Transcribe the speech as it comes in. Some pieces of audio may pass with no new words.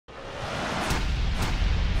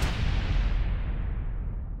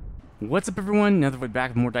What's up, everyone? Another way back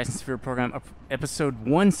with more Dyson Sphere Program, episode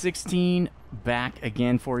 116, back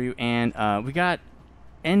again for you. And we got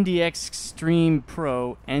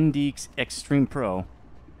NDxTremePro.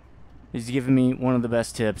 He's giving me one of the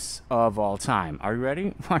best tips of all time. Are you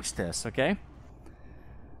ready? Watch this, okay?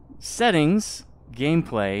 Settings,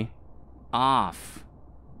 gameplay, off.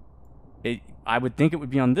 I would think it would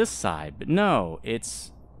be on this side, but no,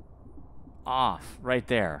 it's off right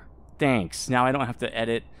there. Thanks. Now I don't have to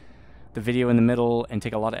edit the video in the middle and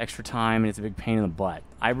take a lot of extra time, and it's a big pain in the butt.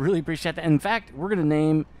 I really appreciate that. In fact, we're gonna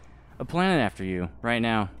name a planet after you right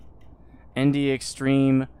now.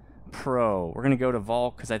 NDxTremePro. We're gonna go to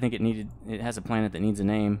Volk because I think it has a planet that needs a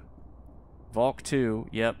name. Volk 2.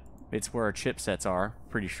 Yep, it's where our chipsets are.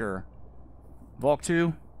 Pretty sure. Volk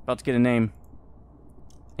 2 about to get a name.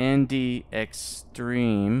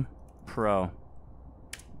 NDxTremePro.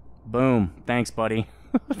 Boom. Thanks, buddy.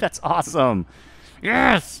 That's awesome.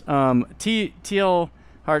 Yes! TL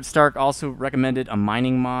Hart Stark also recommended a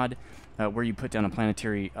mining mod where you put down a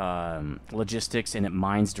planetary logistics and it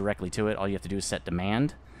mines directly to it. All you have to do is set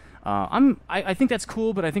demand. I think that's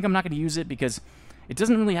cool, but I think I'm not going to use it because it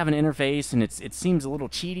doesn't really have an interface and it seems a little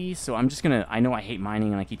cheaty. So I'm just going to... I know I hate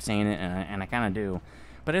mining and I keep saying it, and I kind of do.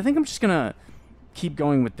 But I think I'm just going to keep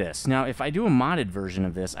going with this. Now, if I do a modded version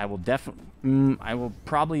of this, I will definitely... I will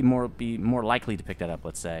probably be more likely to pick that up,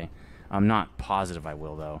 let's say. I'm not positive I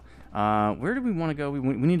will, though. Where do we want to go? We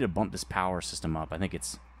need to bump this power system up. I think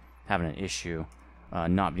it's having an issue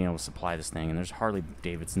not being able to supply this thing. And there's Harley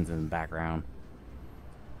Davidsons in the background.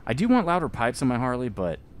 I do want louder pipes on my Harley,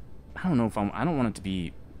 but I don't know if I don't want it to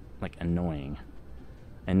be, like, annoying.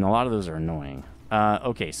 And a lot of those are annoying.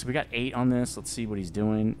 Okay, so we got 8 on this. Let's see what he's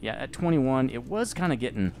doing. Yeah, at 21, it was kind of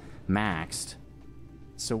getting maxed.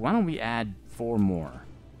 So why don't we add 4 more?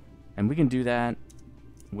 And we can do that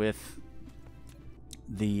with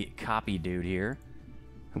the copy dude here,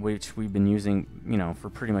 which we've been using, you know, for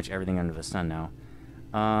pretty much everything under the sun now.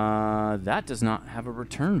 That does not have a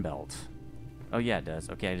return belt. Oh yeah, it does.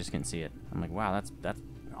 Okay, I just couldn't see it. I'm like, wow, that's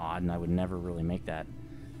odd, and I would never really make that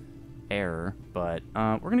error. But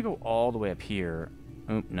we're gonna go all the way up here.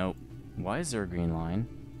 Oh, nope. Why is there a green line?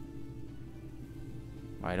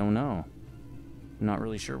 I don't know. I'm not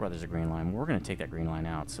really sure why there's a green line. We're gonna take that green line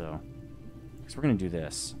out, so we're going to do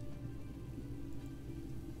this.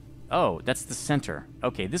 Oh, that's the center.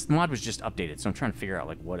 Okay, this mod was just updated, so I'm trying to figure out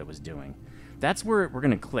like what it was doing. That's where we're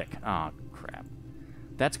going to click. Oh, crap.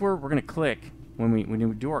 That's where we're going to click. When we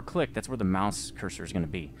do our click, that's where the mouse cursor is going to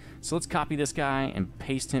be. So let's copy this guy and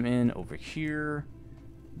paste him in over here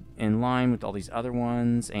in line with all these other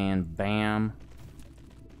ones, and bam.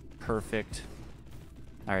 Perfect.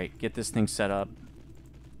 All right, get this thing set up.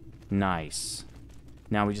 Nice.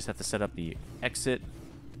 Now we just have to set up the exit.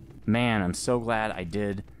 Man, I'm so glad I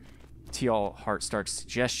did TL Hart Stark's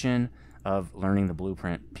suggestion of learning the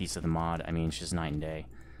blueprint piece of the mod. I mean, it's just night and day.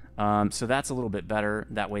 So that's a little bit better.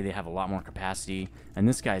 That way they have a lot more capacity. And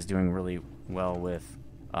this guy's doing really well with...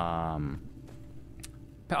 oh,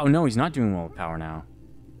 no, he's not doing well with power now.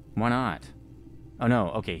 Why not? Oh, no.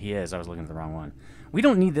 Okay, he is. I was looking at the wrong one. We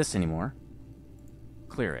don't need this anymore.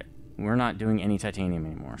 Clear it. We're not doing any titanium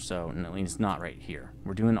anymore, so at least not right here.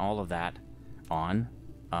 We're doing all of that on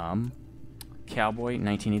Cowboy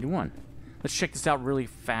 1981. Let's check this out really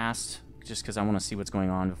fast, just because I want to see what's going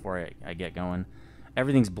on before I get going.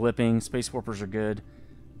 Everything's blipping. Space warpers are good.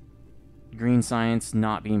 Green science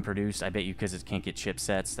not being produced, I bet you, because it can't get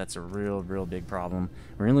chipsets. That's a real big problem.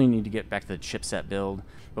 We really need to get back to the chipset build,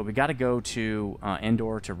 but we got to go to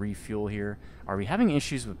Endor to refuel here. Are we having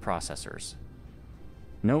issues with processors?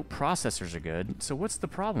 No, processors are good. So what's the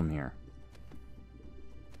problem here?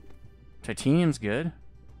 Titanium's good.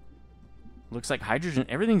 Looks like hydrogen.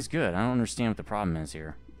 Everything's good. I don't understand what the problem is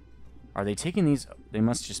here. Are they taking these? They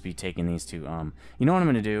must just be taking these to... you know what I'm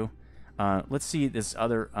going to do? Let's see this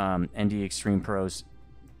other NDxTremePro's.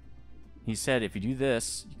 He said if you do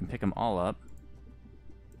this, you can pick them all up.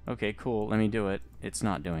 Okay, cool. Let me do it. It's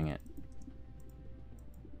not doing it.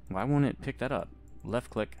 Why won't it pick that up?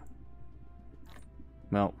 Left click.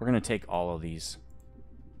 Well, we're going to take all of these.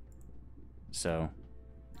 So,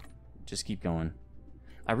 just keep going.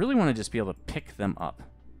 I really want to just be able to pick them up.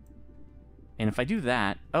 And if I do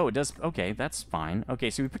that... Oh, it does... Okay, that's fine. Okay,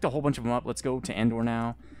 so we picked a whole bunch of them up. Let's go to Endor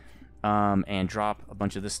now. And drop a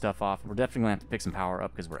bunch of this stuff off. We're definitely going to have to pick some power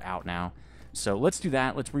up because we're out now. So let's do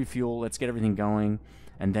that. Let's refuel. Let's get everything going.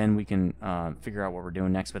 And then we can figure out what we're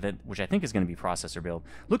doing next with it, which I think is going to be processor build.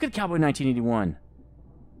 Look at Cowboy 1981.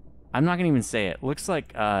 I'm not going to even say it. Looks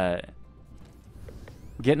like getting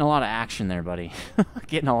a lot of action there, buddy.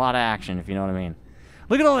 Getting a lot of action, if you know what I mean.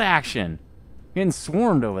 Look at all the action. Getting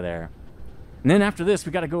swarmed over there. And then after this,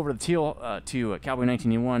 we got to go over to Cowboy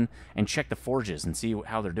 1981 and check the forges and see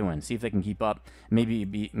how they're doing. See if they can keep up.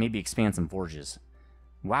 Maybe expand some forges.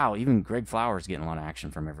 Wow, even Greg Flowers getting a lot of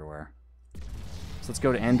action from everywhere. So let's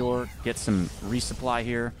go to Endor, get some resupply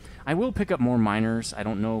here. I will pick up more miners. I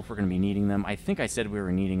don't know if we're going to be needing them. I think I said we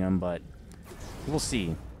were needing them, but we'll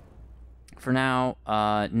see. For now,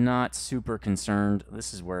 not super concerned.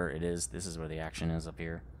 This is where it is. This is where the action is up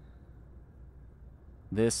here.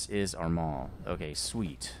 This is our mall. Okay,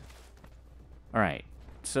 sweet. Alright,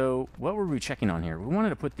 so what were we checking on here? We wanted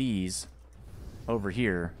to put these over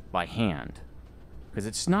here by hand. Because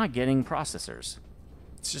it's not getting processors.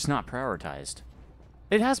 It's just not prioritized.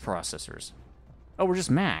 It has processors. Oh, we're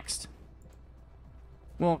just maxed.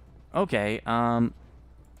 Well, okay,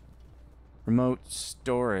 remote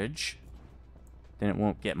storage. Then it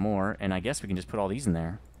won't get more, and I guess we can just put all these in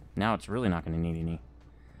there. Now it's really not going to need any.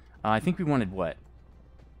 I think we wanted, what?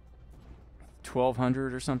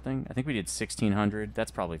 1,200 or something? I think we did 1,600.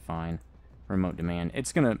 That's probably fine. Remote demand.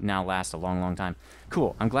 It's going to now last a long, long time.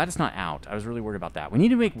 Cool. I'm glad it's not out. I was really worried about that. We need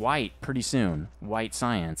to make white pretty soon. White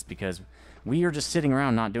science, because we are just sitting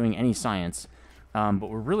around not doing any science. But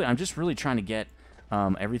I'm just really trying to get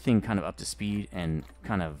everything kind of up to speed and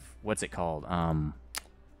kind of, what's it called? I'm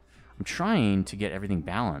trying to get everything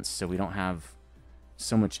balanced so we don't have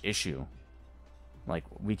so much issue. Like,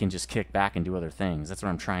 we can just kick back and do other things. That's what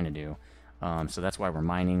I'm trying to do. So that's why we're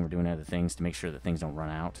mining. We're doing other things to make sure that things don't run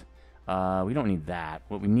out. We don't need that.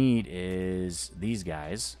 What we need is these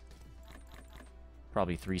guys.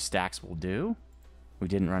 Probably 3 stacks will do. We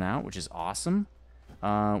didn't run out, which is awesome.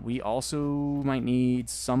 We also might need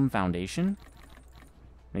some foundation.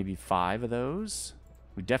 Maybe 5 of those.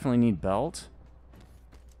 We definitely need belt.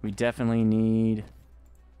 We definitely need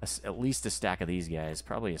at least a stack of these guys.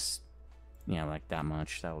 Probably yeah, like that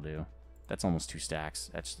much. That'll do. That's almost 2 stacks.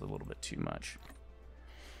 That's a little bit too much.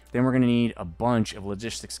 Then we're going to need a bunch of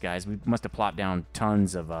logistics guys. We must have plopped down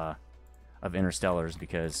tons of interstellars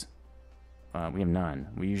because we have none.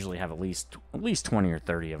 We usually have at least 20 or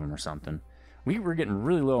 30 of them or something. We're getting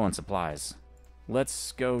really low on supplies.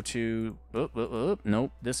 Let's go to...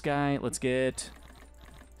 nope, this guy. Let's get...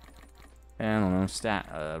 I don't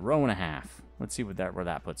know, row and a half. Let's see where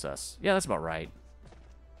that puts us. Yeah, that's about right.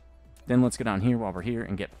 Then let's go down here while we're here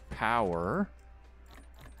and get power.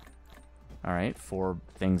 Alright, 4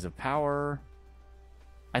 things of power.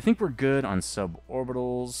 I think we're good on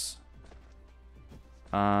suborbitals.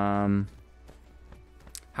 How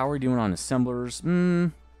are we doing on assemblers?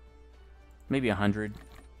 Maybe 100.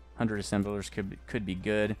 100 assemblers could be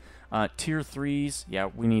good. Tier 3s, yeah,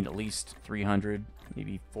 we need at least 300.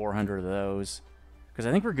 Maybe 400 of those. Because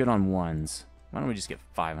I think we're good on 1s. Why don't we just get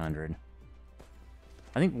 500?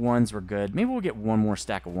 I think 1s were good. Maybe we'll get 1 more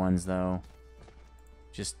stack of 1s, though.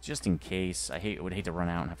 Just in case. I would hate to run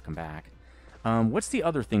out and have to come back. What's the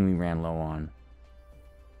other thing we ran low on?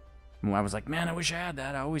 Well, I was like, man, I wish I had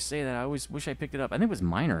that. I always say that. I always wish I picked it up. I think it was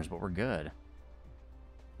miners, but we're good.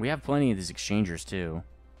 We have plenty of these exchangers, too.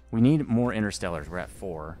 We need more interstellars. We're at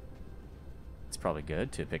 4. It's probably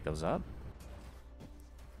good to pick those up.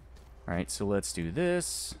 Alright, so let's do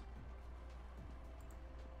this.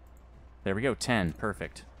 There we go, 10.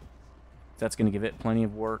 Perfect. That's going to give it plenty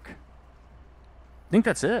of work. I think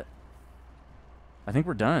that's it. I think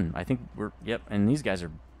we're done. I think we're... Yep, and these guys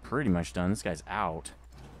are pretty much done. This guy's out.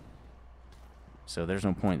 So there's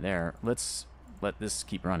no point there. Let's let this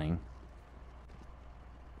keep running.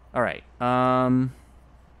 Alright,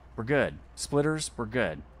 we're good. Splitters, we're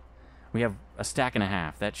good. We have a stack and a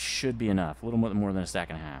half. That should be enough. A little more than a stack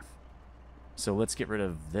and a half. So let's get rid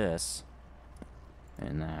of this.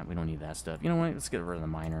 And that. We don't need that stuff. You know what? Let's get rid of the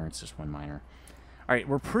miner. It's just 1 miner. Alright,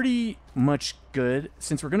 we're pretty much good.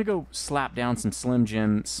 Since we're going to go slap down some Slim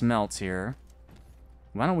Jim smelts here,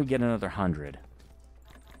 why don't we get another 100?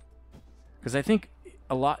 Because I think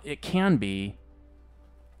it can be...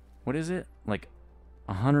 What is it? Like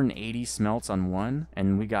 180 smelts on 1,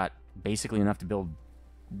 and we got basically enough to build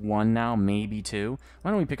 1 now, maybe 2.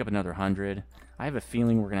 Why don't we pick up another 100? I have a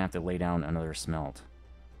feeling we're going to have to lay down another smelt.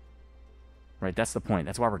 Right, that's the point.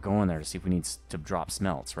 That's why we're going there, to see if we need to drop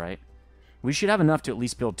smelts, right? We should have enough to at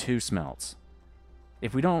least build 2 smelts.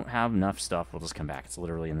 If we don't have enough stuff, we'll just come back. It's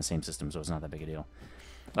literally in the same system, so it's not that big a deal.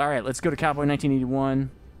 Alright, let's go to Cowboy 1981.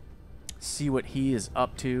 See what he is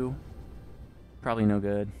up to. Probably no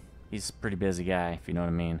good. He's a pretty busy guy, if you know what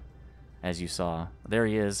I mean. As you saw. There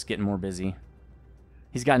he is, getting more busy.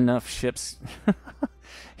 He's got enough ships.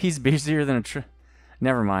 He's busier than a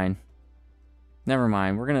Never mind. Never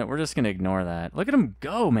mind. We're just gonna ignore that. Look at him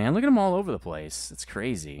go, man. Look at him all over the place. It's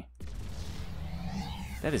crazy.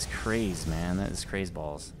 That is craze, man. That is craze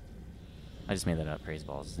balls. I just made that up. Craze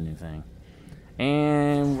balls is a new thing.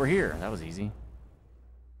 And we're here. That was easy.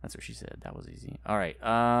 That's what she said. That was easy. All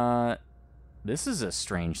right. This is a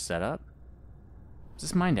strange setup. Is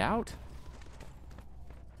this mined out?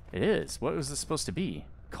 It is. What was this supposed to be?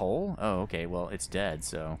 Coal? Oh, okay. Well, it's dead,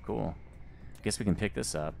 so cool. Guess we can pick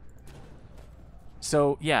this up.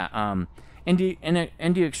 So, yeah,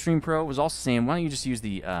 NDxTremePro was also saying, why don't you just use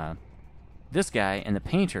the, this guy and the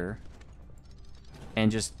painter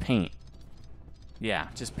and just paint. Yeah,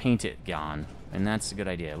 just paint it gone. And that's a good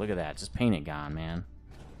idea. Look at that. Just paint it gone, man.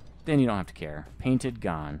 Then you don't have to care. Painted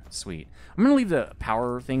gone. Sweet. I'm going to leave the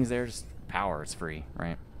power things there. Just power. It's free,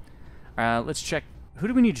 right? Let's check. Who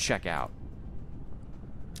do we need to check out?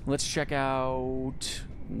 Let's check out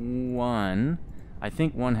 1. I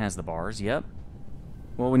think 1 has the bars. Yep.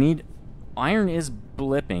 Well, we need... Iron is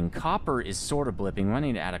blipping. Copper is sort of blipping. We might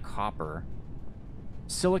need to add a copper.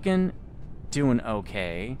 Silicon, doing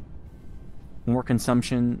okay. More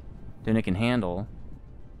consumption than it can handle.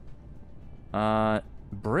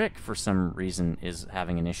 Brick, for some reason, is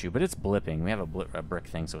having an issue, but it's blipping. We have a brick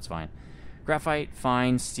thing, so it's fine. Graphite,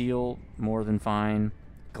 fine. Steel, more than fine.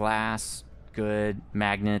 Glass, good.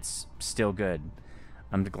 Magnets, still good.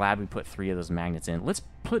 I'm glad we put 3 of those magnets in. Let's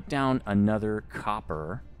put down another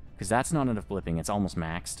copper, because that's not enough blipping. It's almost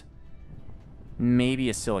maxed. Maybe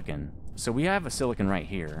a silicon. So we have a silicon right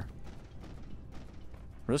here.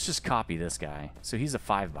 Let's just copy this guy. So he's a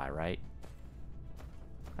 5x, right?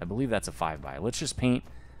 I believe that's a 5x. Let's just paint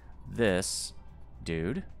this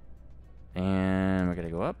dude. And we're going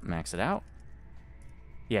to go up, max it out.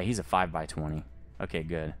 Yeah, he's a 5x20. Okay,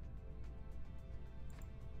 good.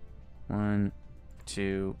 1,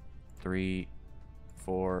 2, 3,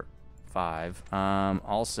 4, 5.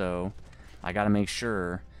 Also, I got to make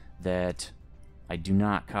sure that I do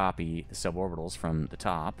not copy the suborbitals from the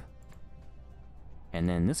top. And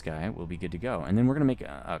then this guy will be good to go. And then we're going to make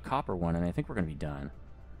a copper one, and I think we're going to be done.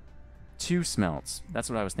 2 smelts. That's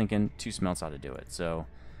what I was thinking. 2 smelts ought to do it. So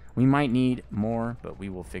we might need more, but we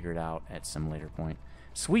will figure it out at some later point.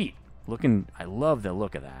 Sweet. Looking, I love the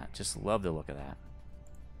look of that. Just love the look of that.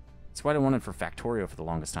 That's what I wanted for Factorio for the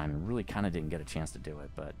longest time, and really kind of didn't get a chance to do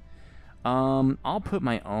it. But I'll put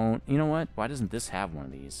my own. You know what? Why doesn't this have one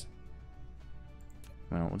of these?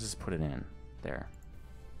 Well, we'll just put it in there.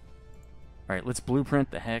 All right, let's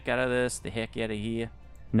blueprint the heck out of this. The heck out of here.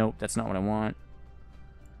 Nope, that's not what I want.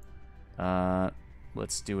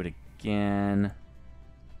 Let's do it again.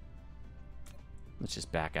 Let's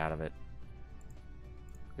just back out of it.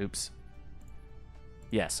 Oops.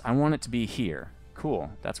 Yes, I want it to be here.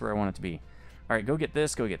 Cool, that's where I want it to be. All right, go get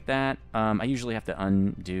this, go get that. I usually have to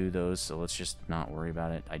undo those, so let's just not worry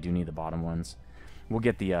about it. I do need the bottom ones. We'll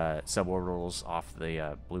get the suborbitals off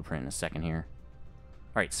the blueprint in a second here.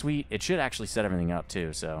 All right, sweet. It should actually set everything up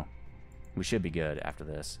too, so we should be good after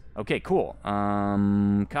this. Okay, cool.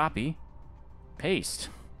 Copy. Paste.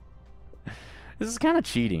 This is kind of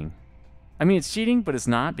cheating. I mean, it's cheating, but it's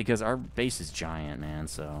not, because our base is giant, man,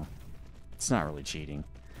 so it's not really cheating.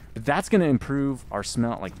 But that's going to improve our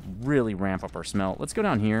smelt, like really ramp up our smelt. Let's go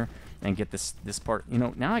down here and get this part. You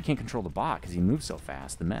know, now I can't control the bot because he moves so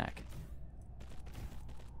fast, the mech.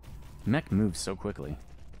 The mech moves so quickly.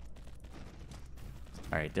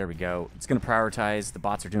 All right, there we go. It's going to prioritize. The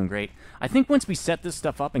bots are doing great. I think once we set this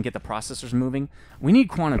stuff up and get the processors moving, we need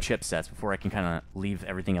quantum chipsets before I can kind of leave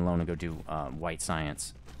everything alone and go do white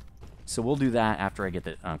science. So we'll do that after I get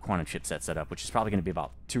the quantum chipset set up, which is probably going to be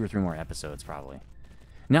about 2 or 3 more episodes, probably.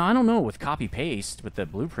 Now, I don't know, with copy-paste, with the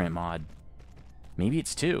blueprint mod, maybe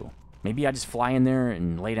it's 2. Maybe I just fly in there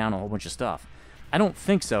and lay down a whole bunch of stuff. I don't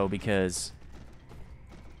think so, because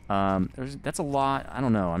that's a lot. I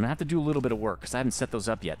don't know. I'm going to have to do a little bit of work, because I haven't set those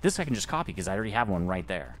up yet. This I can just copy, because I already have one right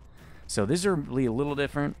there. So these are really a little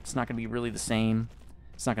different. It's not going to be really the same.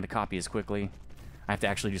 It's not going to copy as quickly. I have to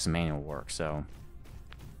actually do some manual work, so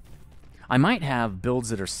I might have builds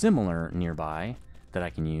that are similar nearby that I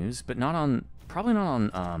can use, but not on... Probably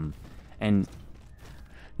not on, and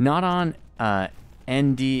not on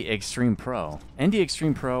NDxTremePro.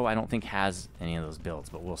 NDxTremePro, I don't think has any of those builds,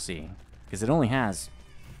 but we'll see. Because it only has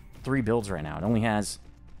 3 builds right now. It only has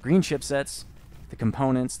green chipsets, the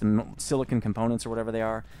components, the silicon components or whatever they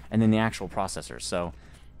are, and then the actual processors. So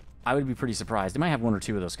I would be pretty surprised. It might have 1 or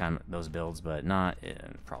 2 of those builds, but not,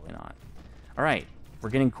 probably not. All right,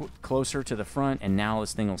 we're getting closer to the front, and now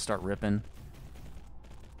this thing will start ripping.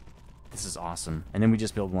 This is awesome. And then we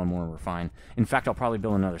just build 1 more and we're fine. In fact, I'll probably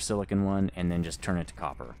build another silicon one and then just turn it to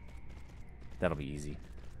copper. That'll be easy.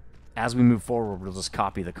 As we move forward, we'll just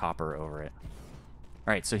copy the copper over it.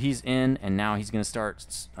 All right, so he's in, and now he's going to start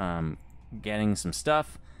getting some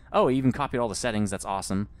stuff. Oh, it even copied all the settings. That's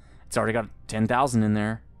awesome. It's already got 10,000 in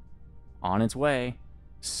there. On its way.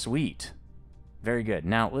 Sweet. Very good.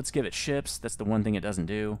 Now, let's give it ships. That's the one thing it doesn't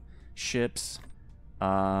do. Ships.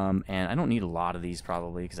 And I don't need a lot of these,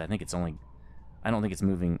 probably, because I think it's only... I don't think it's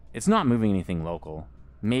moving... It's not moving anything local.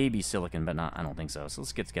 Maybe silicon, but not. I don't think so. So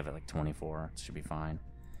let's give it like 24. It should be fine.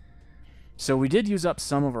 So we did use up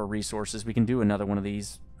some of our resources. We can do another one of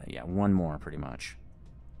these. Yeah, one more, pretty much.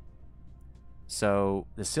 So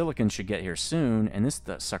the silicon should get here soon, and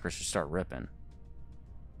the sucker should start ripping.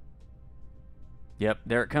 Yep,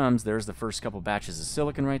 there it comes. There's the first couple batches of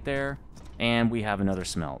silicon right there. And we have another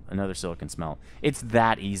smelt, another silicon smelt. It's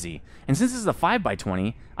that easy. And since this is a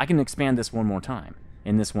 5x20, I can expand this one more time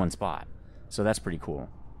in this one spot. So that's pretty cool.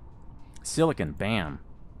 Silicon, bam.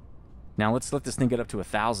 Now let's let this thing get up to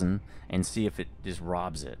 1,000 and see if it just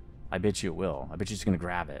robs it. I bet you it will. I bet you it's going to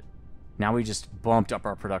grab it. Now we just bumped up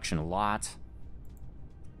our production a lot.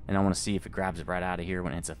 And I want to see if it grabs it right out of here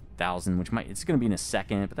when it's 1,000, which it's going to be in a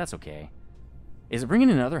second, but that's okay. Is it bringing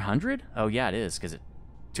in another 100? Oh, yeah, it is, because it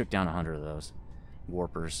took down 100 of those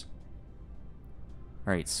warpers.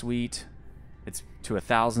 All right, sweet. It's to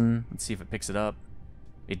 1,000. Let's see if it picks it up.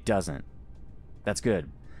 It doesn't. That's good.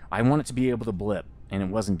 I want it to be able to blip, and it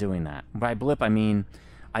wasn't doing that. By blip, I mean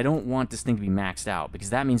I don't want this thing to be maxed out, because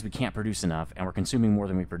that means we can't produce enough, and we're consuming more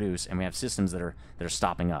than we produce, and we have systems that are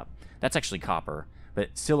stopping up. That's actually copper,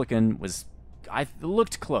 but silicon was... I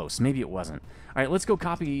looked close. Maybe it wasn't. All right, let's go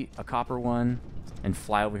copy a copper one and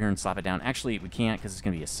fly over here and slap it down. Actually, we can't because it's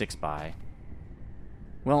going to be a 6x.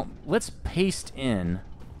 Well, let's paste in...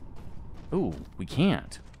 Ooh, we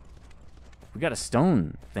can't. We got a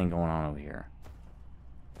stone thing going on over here.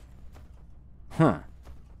 Huh.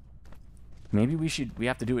 Maybe we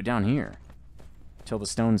have to do it down here till the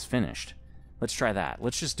stone's finished. Let's try that.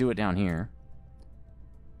 Let's just do it down here.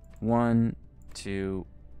 1, 2,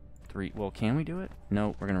 3. Well, can we do it?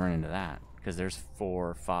 No, we're going to run into that because there's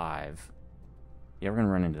 4, 5. Yeah, we're going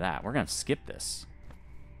to run into that. We're going to skip this.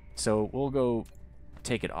 So we'll go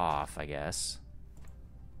take it off, I guess,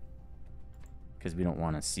 because we don't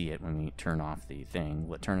want to see it when we turn off the thing.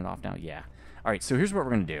 Will it turn it off now? Yeah. All right, so here's what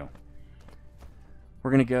we're going to do.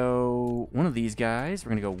 We're going to go one of these guys. We're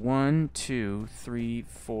going to go 1, 2, 3,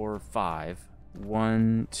 4, 5.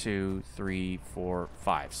 1, 2, 3, 4,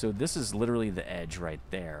 5. So this is literally the edge right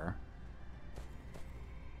there.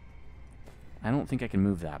 I don't think I can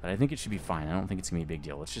move that, but I think it should be fine. I don't think it's going to be a big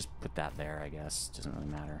deal. Let's just put that there, I guess. It doesn't really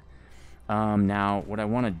matter. Now, what I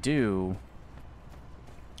want to do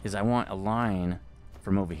is I want a line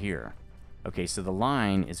from over here. Okay, so the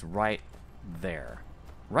line is right there.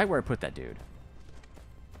 Right where I put that dude.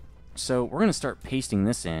 So we're going to start pasting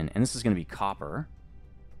this in, and this is going to be copper.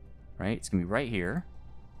 Right? It's going to be right here.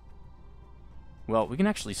 Well, we can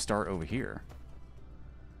actually start over here,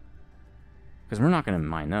 because we're not going to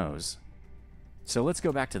mine those. So let's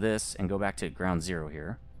go back to this and go back to ground 0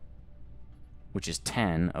 here, which is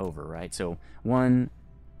 10 over, right? So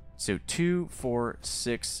 2, 4,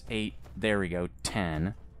 6, 8, there we go,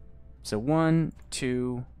 10. So 1,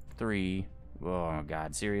 2, 3, oh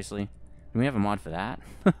god, seriously? Do we have a mod for that?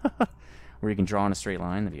 Where you can draw in a straight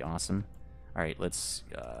line? That'd be awesome. Alright, let's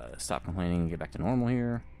stop complaining and get back to normal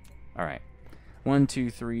here. Alright. 1, 2,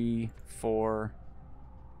 3, 4,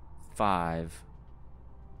 5.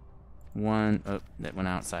 1, oh, that went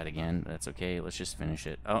outside again. That's okay. Let's just finish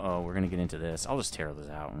it. Uh-oh, we're going to get into this. I'll just tear those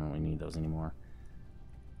out. I don't really need those anymore.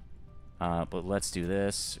 But let's do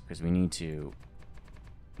this, because we need to,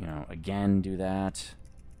 you know, again do that.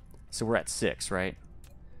 So we're at 6, right?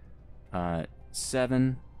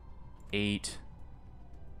 7, 8,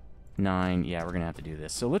 9. Yeah, we're going to have to do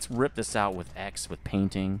this. So let's rip this out with X, with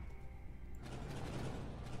painting.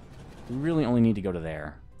 We really only need to go to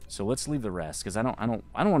there. So let's leave the rest, because I don't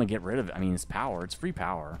want to get rid of it. I mean, it's power. It's free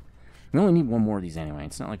power. We only need one more of these anyway.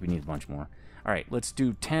 It's not like we need a bunch more. All right, let's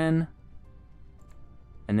do 10,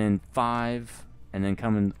 and then 5, and then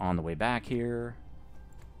coming on the way back here.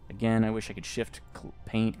 Again, I wish I could shift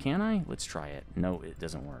paint. Can I? Let's try it. No, it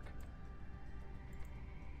doesn't work.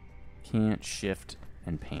 Can't shift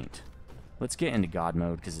and paint. Let's get into God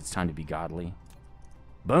mode, because it's time to be godly.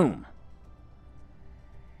 Boom.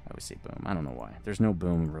 I always say boom. I don't know why. There's no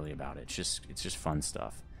boom really about it. It's just fun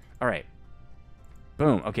stuff. All right.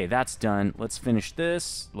 Boom. Okay, that's done. Let's finish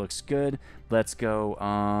this. Looks good. Let's go.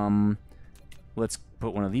 Let's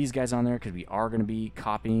put one of these guys on there, because we are going to be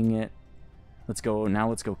copying it. Let's go. Now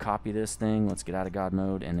let's go copy this thing. Let's get out of God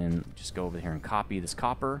mode, and then just go over here and copy this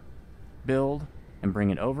copper build and bring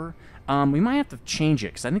it over. We might have to change it,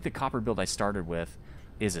 because I think the copper build I started with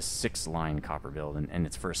is a 6-line copper build, and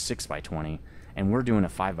it's for a 6x20. and we're doing a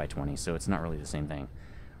 5x20, so it's not really the same thing.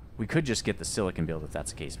 We could just get the silicon build if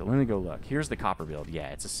that's the case, but let me go look. Here's the copper build. Yeah,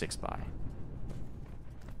 it's a 6x.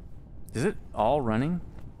 Is it all running?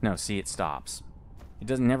 No, see, it stops.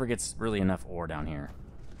 It never gets really enough ore down here.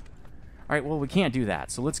 All right, well, we can't do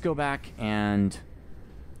that, so let's go back and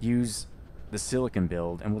use the silicon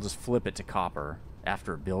build, and we'll just flip it to copper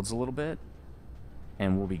after it builds a little bit,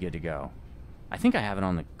 and we'll be good to go. I think I have it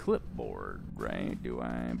on the clipboard, right? Do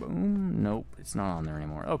I? Boom. Nope, it's not on there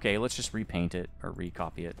anymore. Okay, let's just repaint it or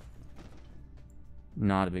recopy it.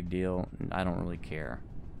 Not a big deal. I don't really care.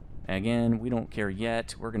 Again, we don't care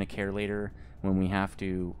yet. We're going to care later when we have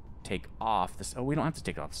to take off this. Oh, we don't have to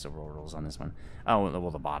take off the silver orbitals on this one. Oh,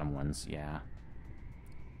 well, the bottom ones, yeah.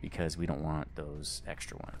 Because we don't want those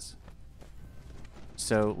extra ones.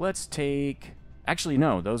 So let's take... Actually,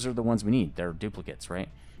 no, those are the ones we need. They're duplicates, right?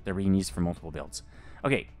 They're being used for multiple builds.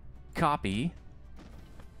 Okay, copy.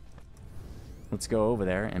 Let's go over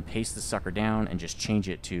there and paste the sucker down and just change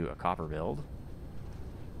it to a copper build.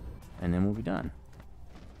 And then we'll be done.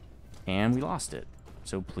 And we lost it.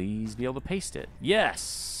 So please be able to paste it.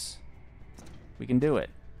 Yes! We can do it.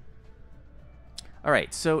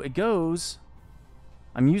 Alright, so it goes...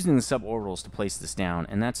 I'm using the suborbitals to place this down,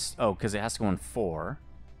 and that's... Oh, because it has to go on 4.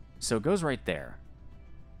 So it goes right there.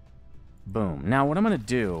 Boom. Now what I'm going to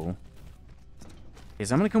do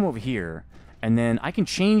is I'm going to come over here, and then I can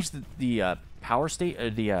change the power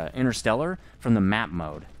state, the interstellar, from the map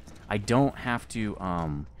mode. I don't have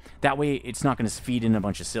to... that way it's not going to feed in a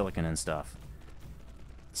bunch of silicon and stuff.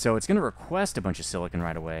 So it's going to request a bunch of silicon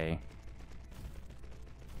right away.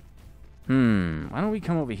 Why don't we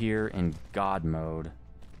come over here in God mode?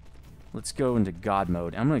 Let's go into God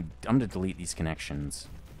mode. I'm gonna delete these connections.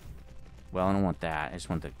 Well, I don't want that. I just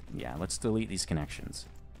want the... Yeah, let's delete these connections.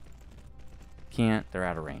 Can't. They're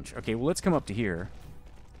out of range. Okay, well, let's come up to here.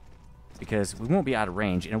 Because we won't be out of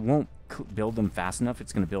range, and it won't build them fast enough.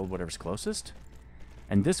 It's going to build whatever's closest.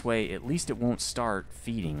 And this way, at least it won't start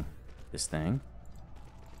feeding this thing.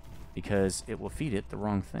 Because it will feed it the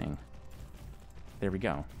wrong thing. There we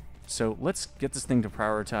go. So let's get this thing to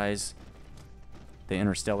prioritize the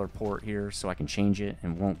interstellar port here so I can change it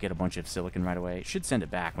and won't get a bunch of silicon right away. It should send it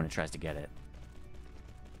back when it tries to get it.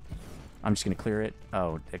 I'm just going to clear it.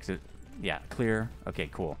 Oh, exit. Yeah, clear. Okay,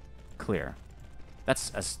 cool. Clear.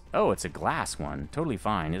 That's a... Oh, it's a glass one. Totally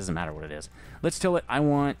fine. It doesn't matter what it is. Let's tell it I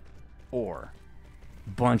want ore.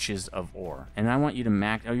 Bunches of ore. And I want you to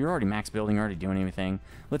max... Oh, you're already max building, already doing anything.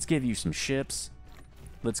 Let's give you some ships.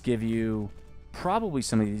 Let's give you... probably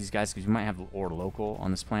some of these guys, because we might have ore local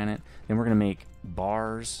on this planet. Then we're going to make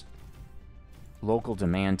bars. Local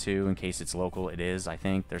demand, too, in case it's local. It is, I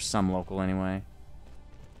think. There's some local anyway.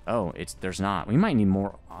 Oh, there's not. We might need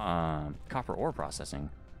more copper ore processing.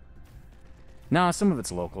 No, some of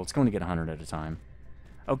it's local. It's going to get 100 at a time.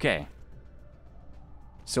 Okay.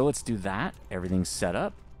 So let's do that. Everything's set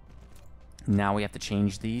up. Now we have to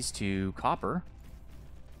change these to copper.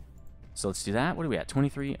 So let's do that. What are we at?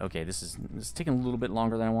 23? Okay, this is taking a little bit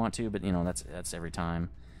longer than I want to, but you know, that's every time.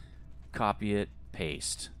 Copy it,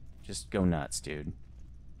 paste. Just go nuts, dude.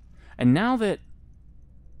 And now that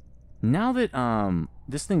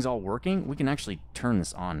this thing's all working, we can actually turn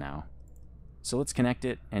this on now. So let's connect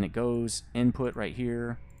it, and it goes input right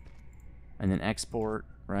here, and then export,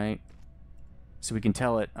 right? So we can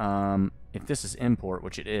tell it if this is import,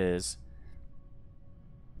 which it is,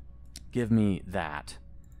 give me that.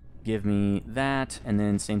 Give me that, and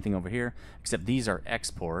then same thing over here, except these are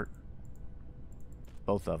export.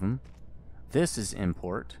 Both of them. This is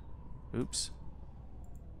import. Oops.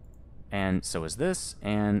 And so is this,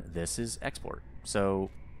 and this is export.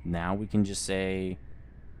 So now we can just say,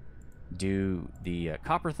 do the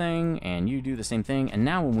copper thing, and you do the same thing, and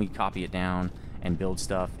now when we copy it down and build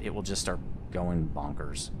stuff, it will just start going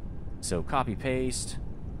bonkers. So copy, paste.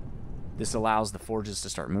 This allows the forges to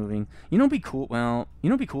start moving. You know, it'd be cool. Well, you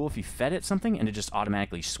know, it'd be cool if you fed it something and it just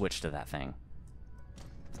automatically switched to that thing.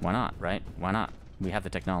 Why not, right? Why not? We have the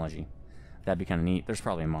technology. That'd be kind of neat. There's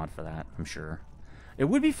probably a mod for that, I'm sure. It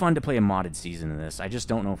would be fun to play a modded season of this. I just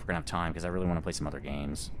don't know if we're gonna have time because I really want to play some other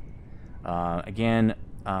games. Again,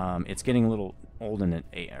 it's getting a little old and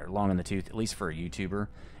long in the tooth, at least for a YouTuber.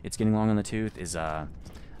 It's getting long in the tooth. Is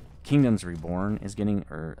Kingdoms Reborn is getting,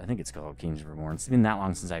 or I think it's called Kingdoms Reborn. It's been that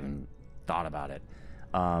long since I even thought about it.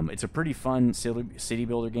 It's a pretty fun city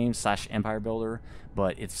builder game / empire builder,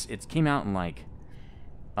 but it came out in like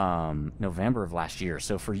November of last year.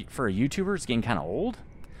 So for a YouTuber, it's getting kind of old.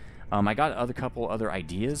 I got a couple other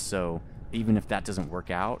ideas, so even if that doesn't work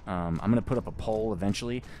out, I'm gonna put up a poll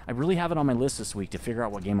eventually. I really have it on my list this week to figure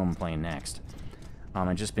out what game I'm playing next.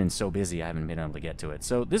 I've just been so busy I haven't been able to get to it.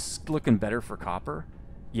 So this is looking better for copper.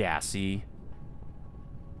 Yeah, see?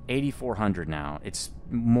 8,400 now. It's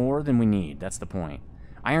more than we need. That's the point.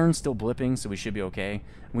 Iron's still blipping, so we should be okay.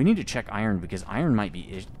 We need to check iron because iron might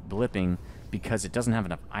be blipping because it doesn't have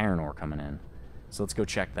enough iron ore coming in. So let's go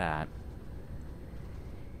check that.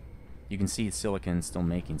 You can see silicon still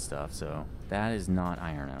making stuff, so that is not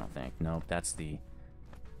iron, I don't think. Nope, that's the...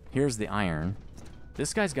 Here's the iron.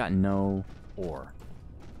 This guy's got no ore.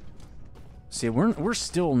 See, we're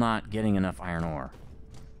still not getting enough iron ore.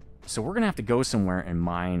 So we're going to have to go somewhere and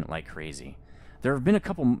mine like crazy. There have been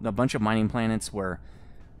a bunch of mining planets where...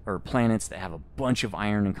 or planets that have a bunch of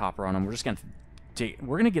iron and copper on them. We're just going to...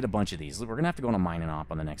 We're going to get a bunch of these. We're going to have to go on a mining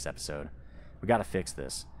op on the next episode. We got to fix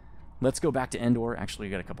this. Let's go back to Endor. Actually,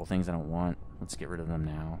 we got a couple things I don't want. Let's get rid of them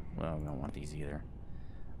now. Well, we don't want these either.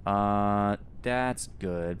 That's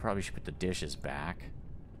good. Probably should put the dishes back.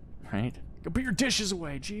 Right? Go put your dishes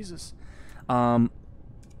away, Jesus. Out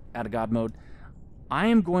of God mode. I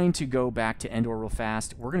am going to go back to Endor real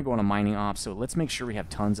fast. We're going to go on a mining op, so let's make sure we have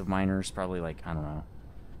tons of miners. Probably like, I don't know,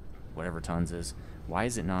 whatever tons is. Why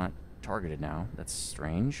is it not targeted now? That's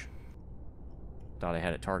strange. Thought I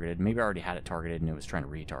had it targeted. Maybe I already had it targeted and it was trying to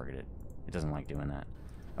retarget it. It doesn't like doing that.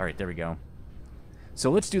 Alright, there we go.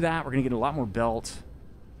 So let's do that. We're going to get a lot more belt.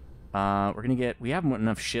 We're going to get... We have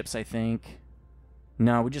enough ships, I think.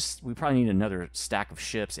 No, we probably need another stack of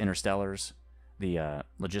ships, interstellars. The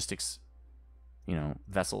logistics, you know,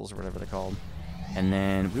 vessels or whatever they're called. And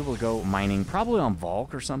then we will go mining, probably on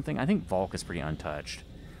Volk or something. I think Volk is pretty untouched.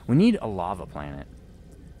 We need a lava planet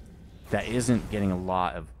that isn't getting a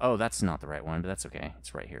lot of... Oh, that's not the right one, but that's okay.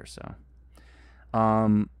 It's right here, so...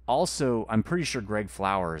 Also, I'm pretty sure Greg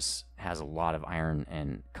Flowers has a lot of iron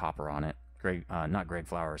and copper on it. Not Greg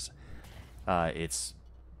Flowers. It's...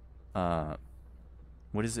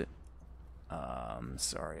 What is it?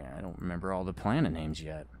 Sorry, I don't remember all the planet names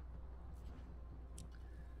yet.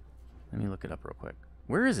 Let me look it up real quick.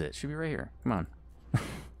 Where is it? Should be right here. Come on.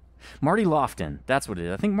 Marty Lofton. That's what it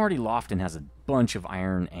is. I think Marty Lofton has a bunch of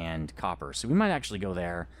iron and copper, so we might actually go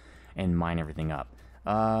there and mine everything up.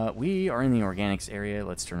 We are in the organics area.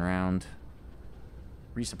 Let's turn around.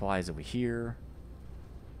 Resupply is over here.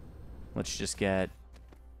 Let's just get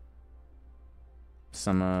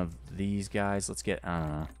some of these guys. Let's get, I don't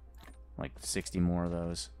know, like 60 more of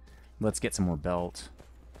those. Let's get some more belt.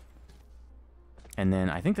 And then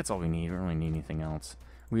I think that's all we need. We don't really need anything else.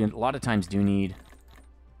 We a lot of times do need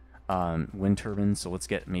wind turbines, so let's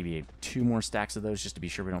get maybe 2 more stacks of those just to be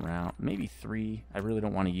sure we don't run out. Maybe 3. I really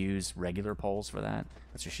don't want to use regular poles for that.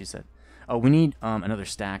 That's what she said. Oh, we need another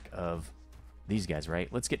stack of these guys, right?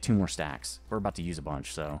 Let's get 2 more stacks. We're about to use a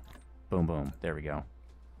bunch, so boom, boom. There we go. All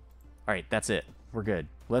right, that's it. We're good.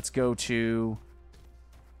 Let's go to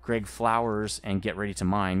Greg Flowers and get ready to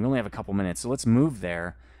mine. We only have a couple minutes, so let's move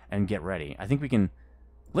there and get ready. I think we can...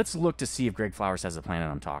 Let's look to see if Greg Flowers has the planet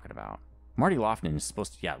I'm talking about. Marty Lofton is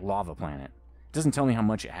supposed to... Yeah, lava planet. It doesn't tell me how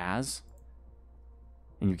much it has.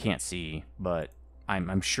 And you can't see, but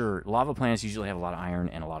I'm sure lava planets usually have a lot of iron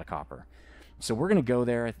and a lot of copper. So we're going to go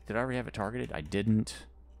there. Did I already have it targeted? I didn't.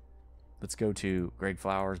 Let's go to Greg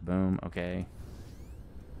Flowers. Boom. Okay.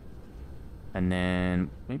 And then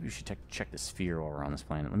maybe we should check the sphere while we're on this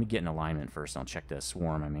planet. Let me get in alignment first. I'll check the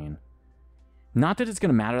swarm, I mean. Not that it's going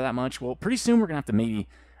to matter that much. Well, pretty soon we're going to have to maybe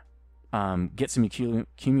get some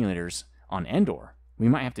accumulators on Endor. We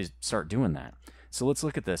might have to start doing that. So let's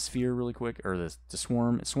look at the sphere really quick, or the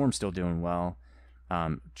swarm. The swarm's still doing well.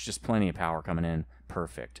 Just plenty of power coming in.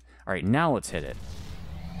 Perfect. All right, now let's hit it.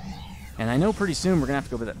 And I know pretty soon we're going to have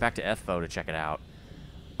to go back to FFO to check it out.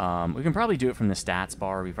 We can probably do it from the stats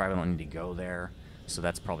bar. We probably don't need to go there, so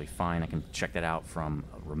that's probably fine. I can check that out from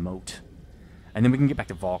a remote. And then we can get back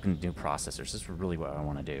to Vulk and do processors. This is really what I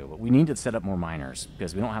want to do. But we need to set up more miners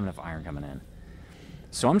because we don't have enough iron coming in.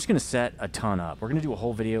 So I'm just going to set a ton up. We're going to do a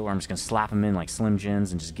whole video where I'm just going to slap them in like Slim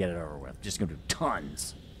Jims and just get it over with. Just going to do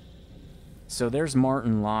tons. So there's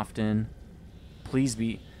Martin Lofton. Please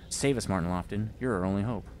save us, Martin Lofton. You're our only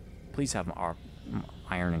hope. Please have our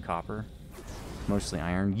iron and copper. Mostly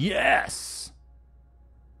iron. Yes!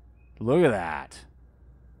 Look at that.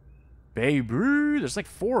 Baby, there's like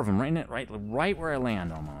 4 of them right where I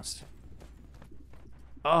land almost.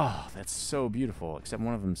 Oh, that's so beautiful. Except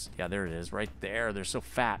one of them's, yeah, there it is, right there. They're so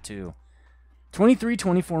fat too.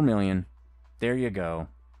 24 million. There you go.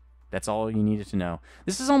 That's all you needed to know.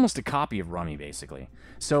 This is almost a copy of Rummy, basically.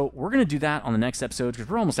 So we're going to do that on the next episode because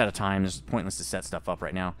we're almost out of time. It's pointless to set stuff up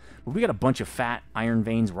right now. But we got a bunch of fat iron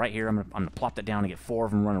veins right here. I'm going to plop that down and get 4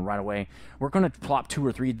 of them running right away. We're going to plop 2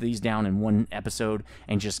 or 3 of these down in one episode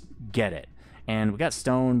and just get it. And we got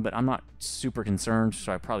stone, but I'm not super concerned,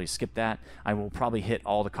 so I probably skip that. I will probably hit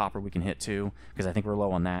all the copper we can hit too, because I think we're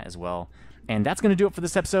low on that as well. And that's going to do it for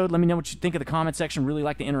this episode. Let me know what you think of the comment section. Really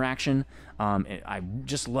like the interaction. I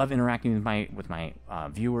just love interacting with my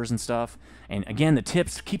viewers and stuff. And again, the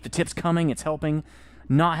tips, keep the tips coming. It's helping.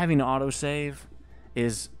 Not having to autosave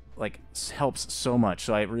is helps so much.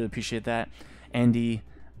 So I really appreciate that.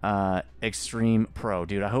 NDxTremePro,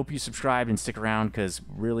 dude. I hope you subscribed and stick around because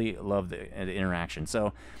really love the interaction.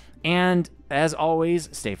 So, and as always,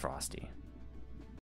 stay frosty.